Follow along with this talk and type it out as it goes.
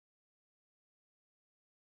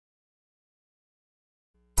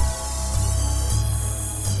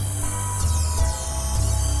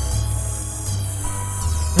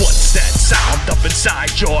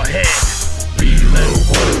inside your head. B-level,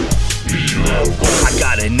 B-level. I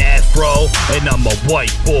got an afro and I'm a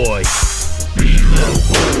white boy.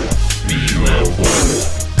 B-level, B-level.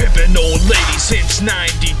 Pimpin' old lady since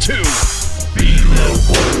 92.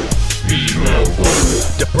 B-level, B-level.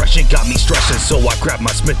 Depression got me stressing, so I grabbed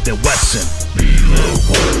my Smith & Wesson.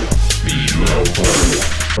 B-level, B-level.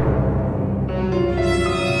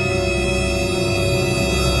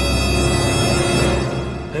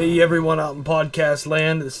 Hey everyone out in podcast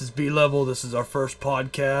land, this is B-Level, this is our first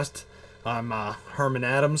podcast. I'm Herman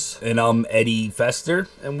Addams. And I'm Eddy Fester.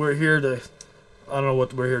 And we're here to, I don't know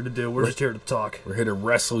what we're here to do, we're just here to talk. We're here to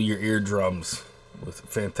wrestle your eardrums with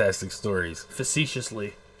fantastic stories.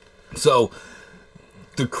 Facetiously. So,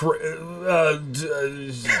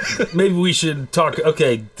 maybe we should talk,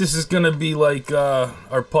 okay, this is going to be like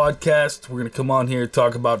our podcast. We're going to come on here and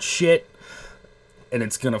talk about shit, and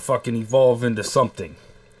it's going to fucking evolve into something.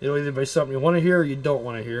 It'll either be something you want to hear or you don't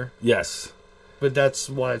want to hear. Yes. But that's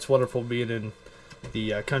why it's wonderful being in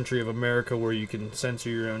the country of America where you can censor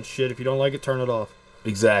your own shit. If you don't like it, turn it off.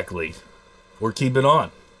 Exactly. Or keep it on.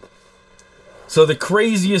 So the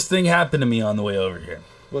craziest thing happened to me on the way over here.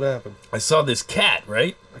 What happened? I saw this cat,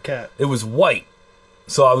 right? A cat. It was white.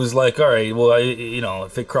 So I was like, all right, well,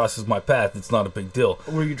 if it crosses my path, it's not a big deal.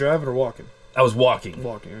 Were you driving or walking? I was walking.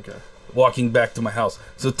 Walking, okay. Walking back to my house.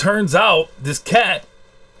 So it turns out this cat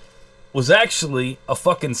was actually a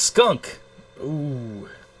fucking skunk. Ooh,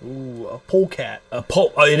 a polecat.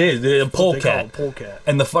 It is a polecat. A polecat.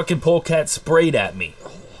 And the fucking polecat sprayed at me.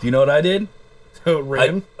 Do you know what I did? So it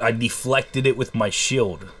ran? I deflected it with my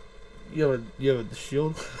shield. You have the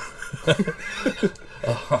shield?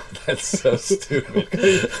 Oh, that's so stupid.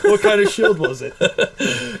 What kind of shield was it?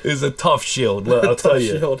 It was a tough shield, I'll tell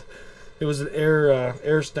you. Shield. It was an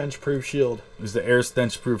air stench proof shield. It was the air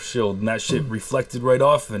stench proof shield, and that shit reflected right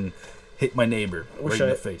off and hit my neighbor right in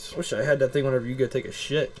the face. I wish I had that thing whenever you go take a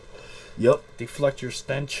shit. Yep. Deflect your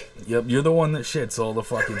stench. Yep, you're the one that shits all the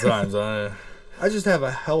fucking times. I just have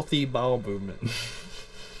a healthy bowel movement.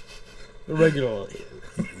 Regularly.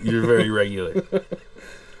 You're very regular.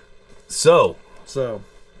 So,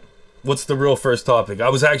 what's the real first topic?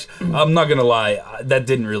 I'm not gonna lie, that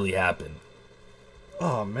didn't really happen.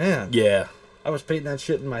 Oh man. Yeah. I was painting that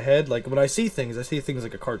shit in my head. Like when I see things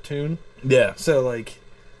like a cartoon. Yeah. So like,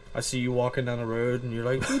 I see you walking down the road and you're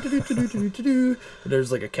like, and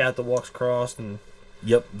there's like a cat that walks across and.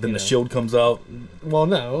 Yep. Then the shield comes out. Well,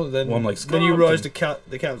 no. Then then you realize the cat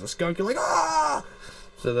was a skunk. You're like, ah.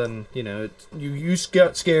 So then you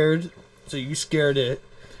got scared. So you scared it.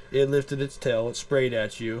 It lifted its tail. It sprayed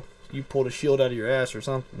at you. You pulled a shield out of your ass or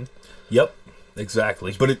something. Yep.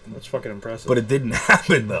 Exactly. That's fucking impressive. But it didn't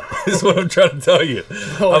happen though. Is what I'm trying to tell you.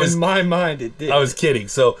 Oh, in my mind it did. I was kidding.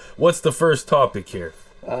 So what's the first topic here?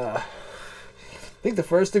 I think the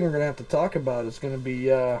first thing we're gonna have to talk about is gonna be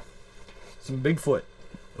some Bigfoot.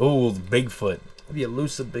 Oh, Bigfoot. The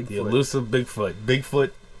elusive Bigfoot. The elusive Bigfoot.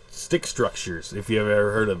 Bigfoot stick structures, if you've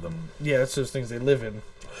ever heard of them. Yeah, that's those things they live in.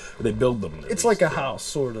 They build them. It's like a house,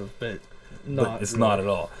 sort of, but not. But it's really. not at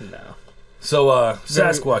all. No. So,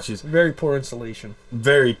 Sasquatches. Very poor insulation.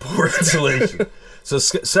 Very poor insulation. So,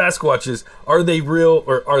 Sasquatches, are they real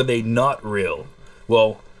or are they not real?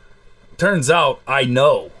 Well, turns out I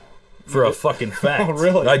know for a fucking fact. Oh,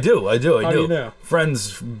 really? I do. How do you know?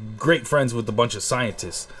 Great friends with a bunch of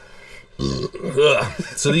scientists.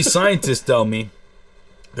 So these scientists tell me,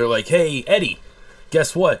 they're like, hey, Eddy,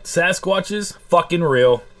 guess what? Sasquatches, fucking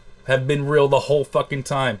real. Have been real the whole fucking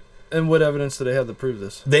time. And what evidence do they have to prove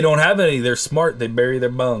this? They don't have any. They're smart. They bury their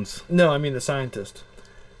bones. No, I mean the scientist.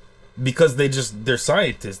 Because they're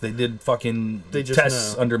scientists. They did fucking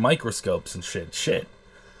tests under microscopes and shit.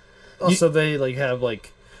 Oh, so they have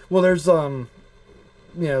well, there's documented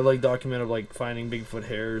finding Bigfoot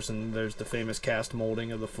hairs, and there's the famous cast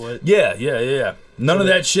molding of the foot. Yeah. None of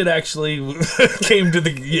that shit actually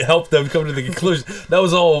helped them come to the conclusion. That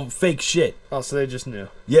was all fake shit. Oh, so they just knew.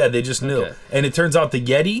 Yeah, they just knew. Okay. And it turns out the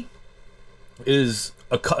Yeti is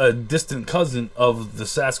a distant cousin of the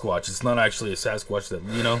Sasquatch. It's not actually a Sasquatch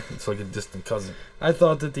it's like a distant cousin. I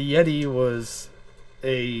thought that the Yeti was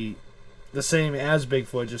the same as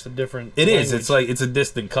Bigfoot, just a different language. It's like it's a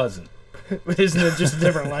distant cousin. Isn't it just a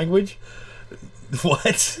different language?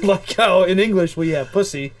 What? Like how in English we have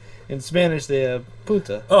pussy, in Spanish they have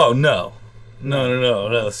puta. Oh no.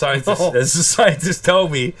 Scientists, as the scientists tell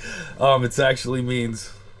me, it actually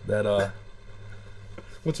means that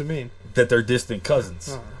What's it mean? That they're distant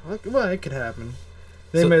cousins. Oh, well, it could happen.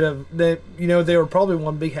 They were probably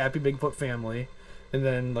one big happy Bigfoot family, and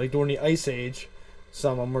then during the Ice Age,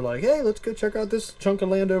 some of them were like, "Hey, let's go check out this chunk of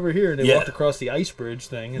land over here." And they walked across the ice bridge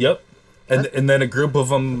thing. And And then a group of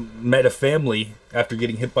them met a family after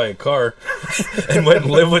getting hit by a car and went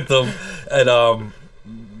and lived with them at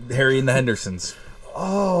Harry and the Hendersons.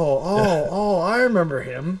 Oh, I remember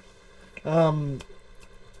him.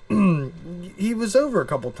 He was over a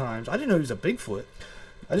couple times. I didn't know he was a Bigfoot.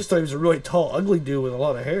 I just thought he was a really tall, ugly dude with a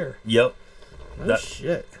lot of hair. Yep. Oh,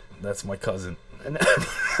 shit. That's my cousin.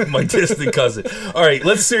 My distant cousin. All right,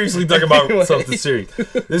 let's seriously talk about something serious.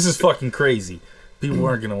 This is fucking crazy. People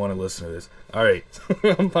aren't going to want to listen to this. All right.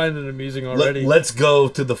 I'm finding it amusing already. Let's go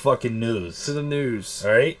to the fucking news. To the news.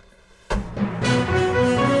 All right?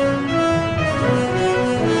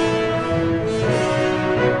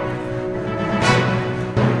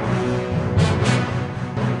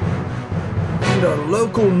 And our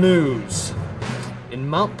local news. In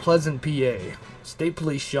Mount Pleasant, PA, state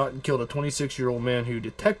police shot and killed a 26-year-old man who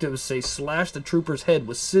detectives say slashed the trooper's head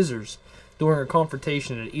with scissors during a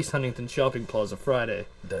confrontation at East Huntington Shopping Plaza Friday.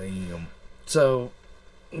 Damn. So,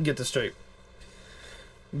 get this straight.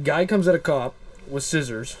 Guy comes at a cop with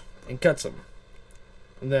scissors and cuts him.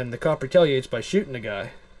 And then the cop retaliates by shooting the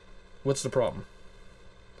guy. What's the problem?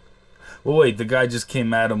 Well, wait, the guy just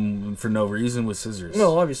came at him for no reason with scissors.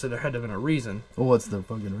 Well, obviously there had to have been a reason. Well, what's the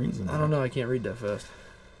fucking reason? I don't know, I can't read that fast.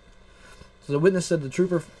 So the witness said the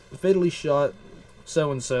trooper fatally shot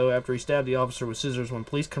so-and-so after he stabbed the officer with scissors when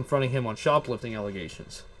police confronting him on shoplifting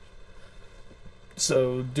allegations.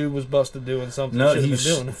 So, dude was busted doing something No, he he shouldn't was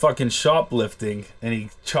been doing. fucking shoplifting, and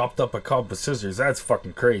he chopped up a cop with scissors. That's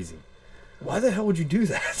fucking crazy. Why the hell would you do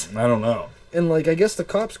that? I don't know. And, like, I guess the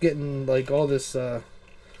cop's getting, like, all this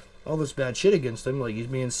bad shit against him. Like, he's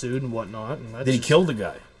being sued and whatnot. And that's Did he kill the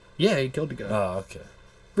guy? Yeah, he killed the guy. Oh, okay.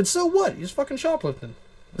 But so what? He's fucking shoplifting.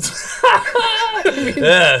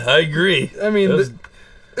 Yeah, I agree. I mean,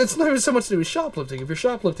 it's not even so much to do with shoplifting. If you're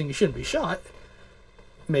shoplifting, you shouldn't be shot.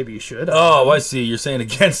 Maybe you should. Oh, I see. You're saying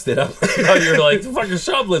against it. You're like, fucking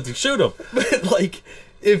shoplifting, shoot him. But, like,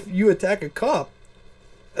 if you attack a cop,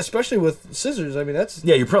 especially with scissors, I mean, that's...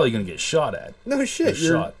 Yeah, you're probably going to get shot at. No shit.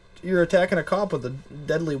 You're attacking a cop with a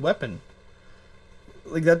deadly weapon.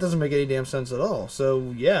 Like, that doesn't make any damn sense at all.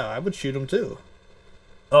 So, yeah, I would shoot him, too.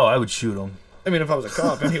 Oh, I would shoot him. I mean, if I was a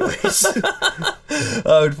cop, anyways.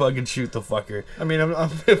 I would fucking shoot the fucker. I mean,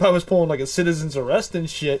 if I was pulling, like, a citizen's arrest and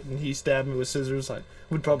shit, and he stabbed me with scissors, I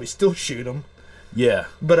would probably still shoot him. Yeah.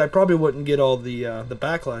 But I probably wouldn't get all the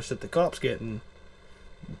backlash that the cop's getting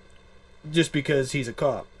just because he's a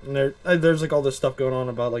cop. And there's, like, all this stuff going on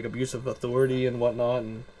about, like, abuse of authority and whatnot,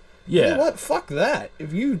 and... Yeah. You know what? Fuck that.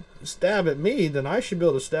 If you stab at me, then I should be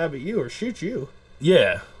able to stab at you or shoot you.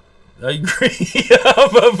 Yeah. I agree.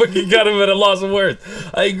 I'm fucking got him at a loss of words.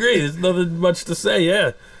 I agree. There's nothing much to say,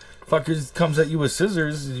 yeah. Fucker comes at you with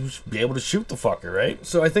scissors, you should be able to shoot the fucker, right?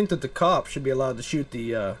 So I think that the cop should be allowed to shoot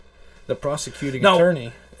the prosecuting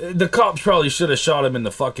attorney. The cops probably should have shot him in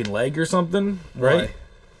the fucking leg or something, right?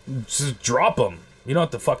 Why? Just drop him. You don't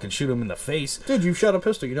have to fucking shoot him in the face. Dude, you've shot a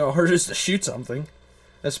pistol. You know how hard it is to shoot something.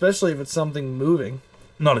 Especially if it's something moving.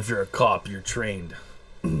 Not if you're a cop, you're trained.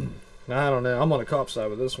 I don't know. I'm on the cop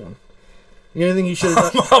side with this one. You know, anything he should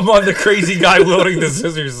have done? I'm on the crazy guy wielding the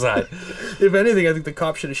scissors side. If anything, I think the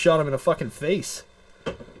cop should have shot him in the fucking face.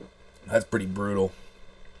 That's pretty brutal.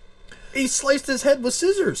 He sliced his head with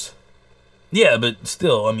scissors. Yeah, but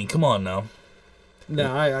still, I mean, come on now.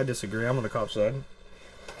 No, I disagree. I'm on the cop side.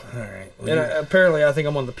 Alright. And apparently I think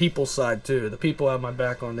I'm on the people's side, too. The people have my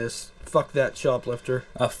back on this. Fuck that shoplifter.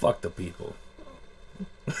 Fuck the people.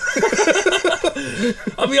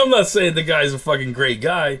 I mean, I'm not saying the guy's a fucking great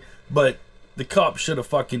guy, but the cop should have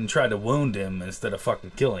fucking tried to wound him instead of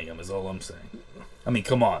fucking killing him, is all I'm saying. I mean,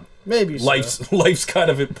 come on. Maybe so. Life's kind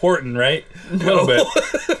of important, right? A little bit.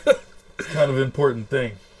 It's kind of an important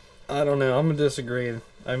thing. I don't know. I'm going to disagree.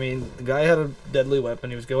 I mean, the guy had a deadly weapon.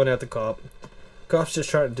 He was going at the cop. Cop's just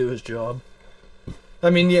trying to do his job. I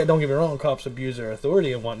mean, yeah, don't get me wrong. Cops abuse their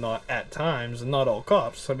authority and whatnot at times, and not all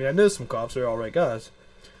cops. I mean, I know some cops are all right guys.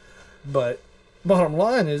 But bottom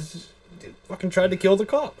line is, they fucking tried to kill the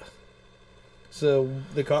cop. So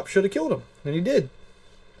the cop should have killed him, and he did.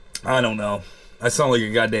 I don't know. I sound like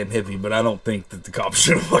a goddamn hippie, but I don't think that the cop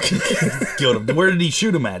should have fucking killed him. Where did he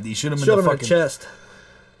shoot him at? Did he shoot him in the fucking chest?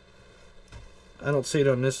 I don't see it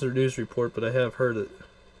on this news report, but I have heard it.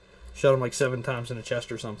 Shot him like 7 times in the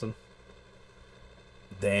chest or something.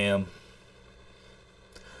 Damn.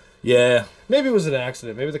 Yeah. Maybe it was an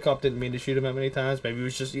accident. Maybe the cop didn't mean to shoot him that many times. Maybe it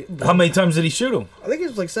was just... How many times did he shoot him? I think it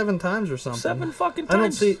was like 7 times or something. 7 fucking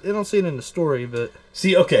times? I don't see it in the story, but...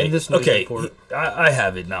 See, okay. In this news report. I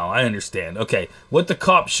have it now. I understand. Okay. What the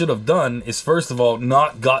cop should have done is, first of all,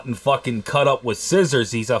 not gotten fucking cut up with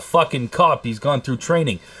scissors. He's a fucking cop. He's gone through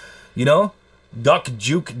training. You know? duck,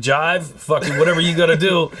 juke, jive, fucking whatever you gotta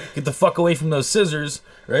do. Get the fuck away from those scissors,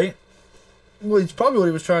 right? Well, it's probably what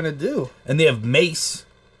he was trying to do. And they have mace.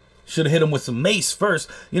 Should have hit him with some mace first.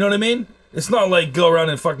 You know what I mean? It's not like go around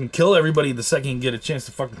and fucking kill everybody the second you get a chance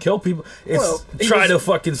to fucking kill people. It's try to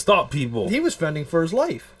fucking stop people. He was fending for his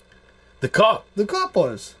life. The cop. The cop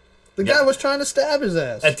was. The guy was trying to stab his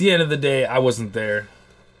ass. At the end of the day, I wasn't there.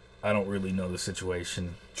 I don't really know the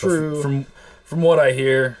situation. True. From what I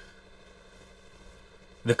hear,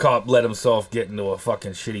 the cop let himself get into a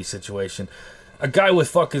fucking shitty situation. A guy with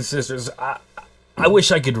fucking scissors. I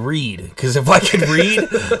wish I could read, because if I could read,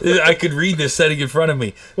 I could read this setting in front of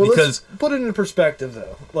me. Well, because let's put it in perspective,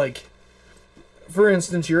 though. Like, for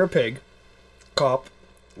instance, you're a pig, cop,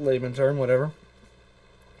 layman term, whatever.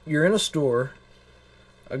 You're in a store.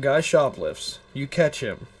 A guy shoplifts. You catch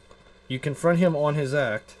him. You confront him on his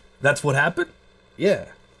act. That's what happened? Yeah.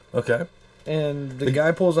 Okay. And the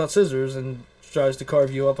guy pulls out scissors and tries to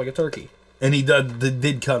carve you up like a turkey. And he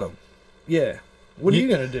did cut him. Yeah. What are you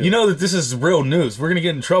going to do? You know that this is real news. We're going to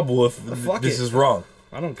get in trouble if this is wrong.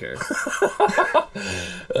 I don't care.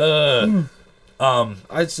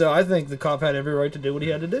 I think the cop had every right to do what he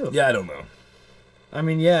had to do. Yeah, I don't know. I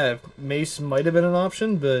mean, yeah, mace might have been an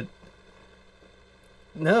option, but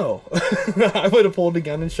no. I would have pulled a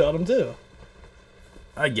gun and shot him too.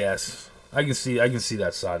 I guess. I can see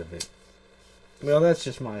that side of it. Well, that's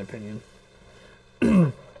just my opinion.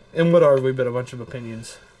 And what are we but a bunch of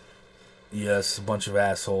opinions? Yes, a bunch of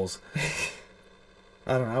assholes.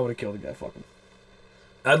 I don't know. I would have killed the guy. Fuck him.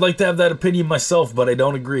 I'd like to have that opinion myself, but I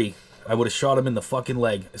don't agree. I would have shot him in the fucking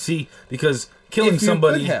leg. See, because killing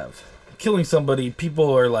somebody, people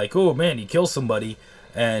are like, oh man, you kill somebody,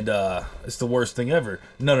 and it's the worst thing ever.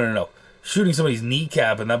 No. Shooting somebody's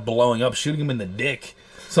kneecap and that blowing up, shooting him in the dick,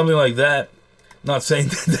 something like that. Not saying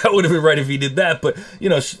that would have been right if he did that, but you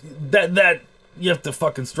know that you have to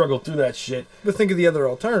fucking struggle through that shit. But think of the other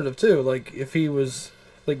alternative too. Like if he was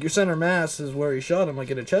like your center mass is where he shot him, like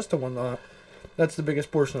in a chest and whatnot. That's the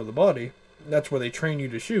biggest portion of the body. That's where they train you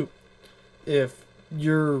to shoot. If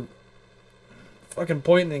you're fucking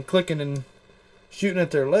pointing and clicking and shooting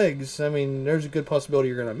at their legs, I mean, there's a good possibility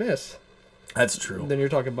you're gonna miss. That's true. Then you're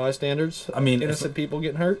talking bystanders. I mean, innocent people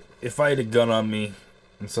getting hurt. If I had a gun on me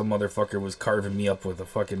and some motherfucker was carving me up with a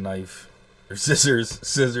fucking knife or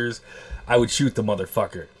scissors, I would shoot the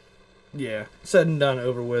motherfucker. Yeah, said and done,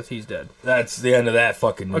 over with. He's dead. That's the end of that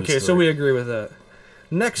fucking news story. So we agree with that.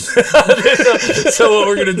 Next. So what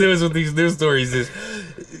we're gonna do is with these news stories is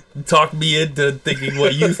talk me into thinking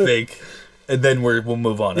what you think, and then we'll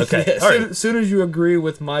move on. Okay. Yeah, as soon as you agree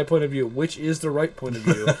with my point of view, which is the right point of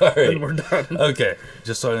view, right. then we're done. Okay.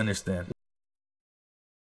 Just so I understand.